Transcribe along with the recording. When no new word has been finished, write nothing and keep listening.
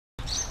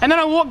And then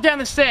I walked down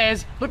the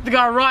stairs, looked the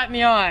guy right in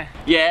the eye.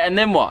 Yeah, and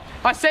then what?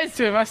 I says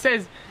to him,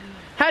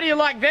 how do you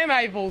like them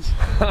apples?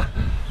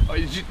 Oh,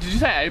 did you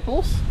say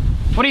apples?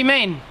 What do you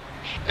mean?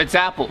 It's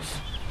apples.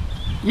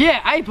 Yeah,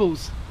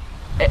 apples.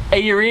 Are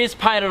your ears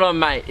painted on,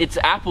 mate? It's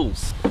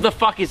apples. What the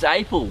fuck is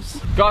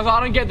apples? Guys, I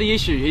don't get the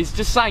issue. He's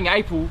just saying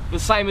April the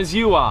same as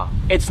you are.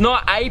 It's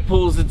not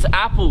apples, it's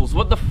apples.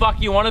 What the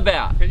fuck you on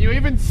about? Can you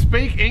even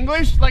speak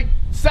English? Like,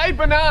 say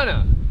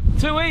banana.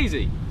 Too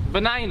easy.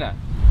 Banana.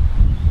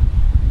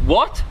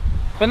 What?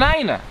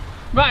 Banana.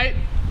 Mate,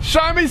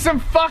 show me some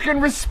fucking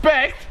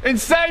respect and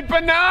say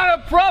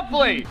banana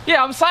properly.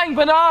 Yeah, I'm saying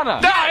banana.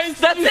 Yes,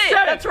 that's you it,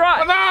 said that's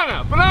right.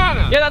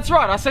 Banana. Yeah, that's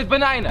right. I said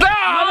banana. No,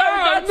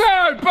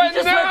 You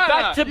just went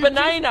back to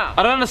banana.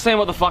 I don't understand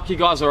what the fuck you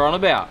guys are on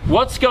about.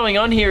 What's going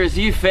on here is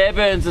you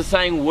fairbairns are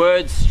saying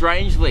words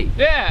strangely.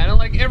 Yeah, and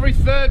like every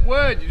third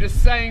word you're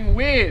just saying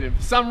weird, and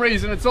for some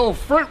reason it's all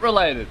fruit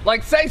related.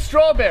 Like say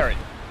strawberry.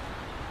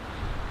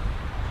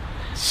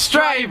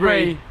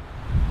 Strawberry.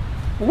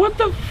 What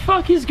the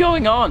fuck is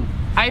going on?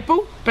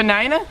 Apple,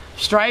 banana,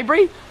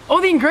 strawberry,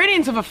 all the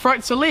ingredients of a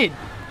fruit salad.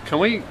 Can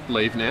we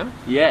leave now?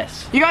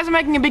 Yes. You guys are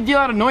making a big deal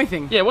out of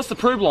nothing. Yeah, what's the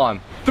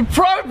problem? The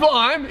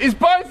problem is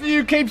both of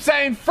you keep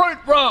saying fruit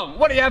wrong.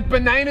 What do you have,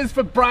 bananas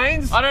for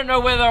brains? I don't know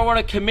whether I want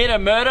to commit a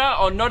murder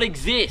or not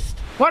exist.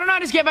 Why don't I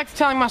just get back to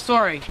telling my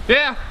story?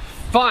 Yeah,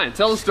 fine,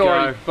 tell the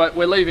story, go. but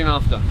we're leaving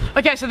after.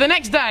 Okay, so the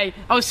next day,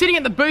 I was sitting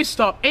at the boost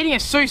stop eating a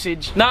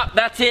sausage. No,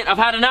 that's it. I've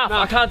had enough.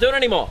 I can't do it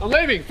anymore. I'm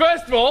leaving.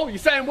 First of all, you're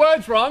saying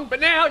words wrong,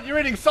 but now you're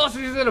eating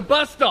sausages at a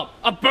bus stop.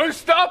 A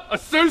boost stop? A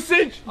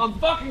sausage? I'm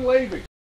fucking leaving.